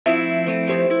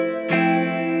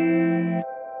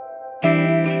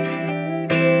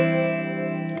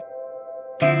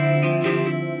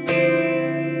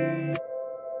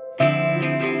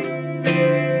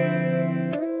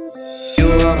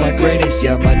greatest,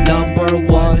 yeah, my number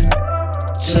one.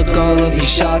 Took all of these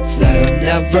shots that I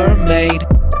never made.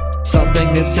 Something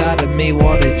inside of me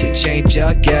wanted to change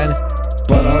again,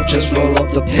 but I'll just roll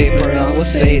up the paper, I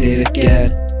was faded again.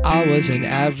 I was an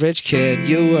average kid,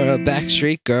 you were a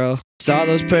backstreet girl. Saw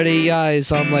those pretty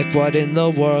eyes, I'm like, what in the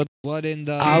world?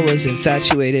 I was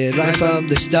infatuated right from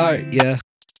the start, yeah.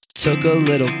 Took a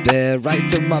little bit right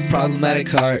through my problematic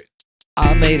heart.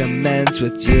 I made amends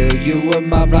with you, you were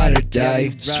my ride or die.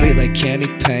 Sweet like candy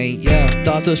paint, yeah.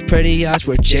 Thought those pretty eyes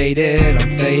were jaded, I'm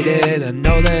faded, I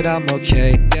know that I'm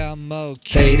okay. Yeah, I'm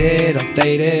okay. Faded, I'm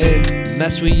faded,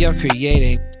 mess we are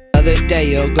creating. Another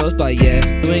day, it goes by,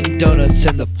 yeah. Doing donuts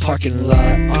in the parking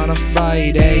lot on a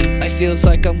Friday. It feels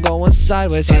like I'm going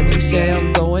sideways, and you say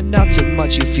I'm going out too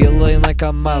much. You feeling like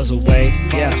I'm miles away,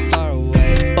 yeah, far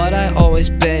away. But I always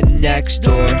been next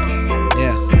door,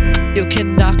 yeah. You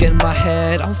can knock in my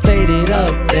head, I'm faded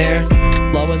up there.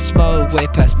 Blowing smoke way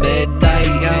past midnight.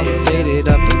 I'm faded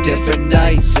up in different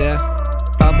nights, yeah.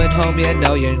 Coming home, yeah,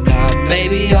 no you're not.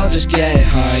 Maybe I'll just get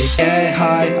high. Get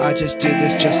high, I just do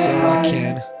this just so I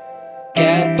can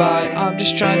get by, I'm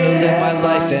just trying to live my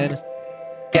life in.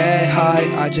 Get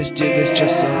high, I just do this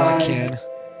just so I can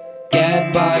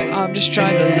get by, I'm just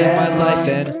trying to live my life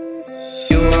in.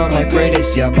 You are my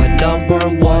greatest, yeah, my number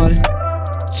one.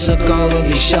 Took all of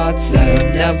these shots that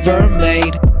I never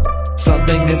made.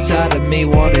 Something inside of me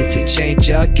wanted to change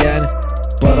again,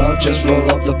 but I'll just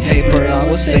roll up the paper, I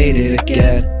was faded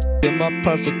again. You're my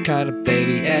perfect kind of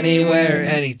baby, anywhere,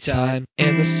 anytime.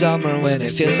 In the summer when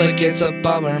it feels like it's a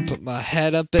bummer, put my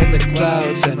head up in the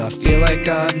clouds and I feel like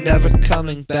I'm never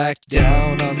coming back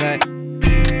down on that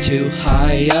too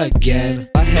high again.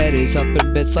 My head is up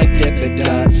in bits like Dippin'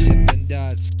 Dots.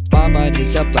 My mind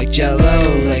is up like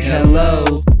Jello, like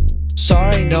hello.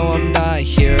 Sorry, no I'm not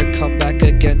here, come back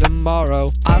again tomorrow.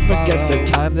 I forget the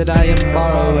time that I am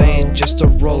borrowing just to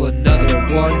roll another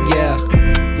one, yeah.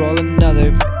 Roll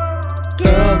another.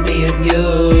 Girl, me and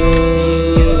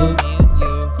you,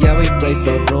 yeah, we blaze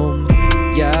the room.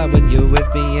 Yeah, when you're with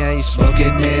me, yeah, you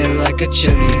smoking it like a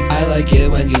chimney. I like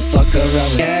it when you fuck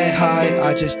around. Get high,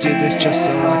 I just do this just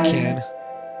so I can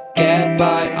get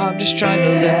by, I'm just trying to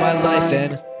live my life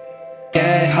in.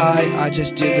 Get high, I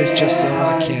just do this just so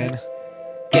I can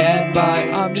get by,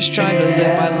 I'm just trying to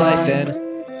live my life in.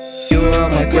 You are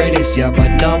my greatest, yeah, my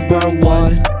number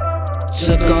one.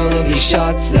 Took all of these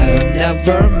shots that I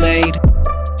never made.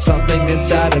 Something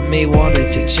inside of me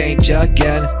wanted to change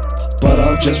again, but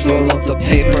I'll just roll up the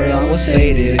paper, I was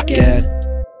faded again.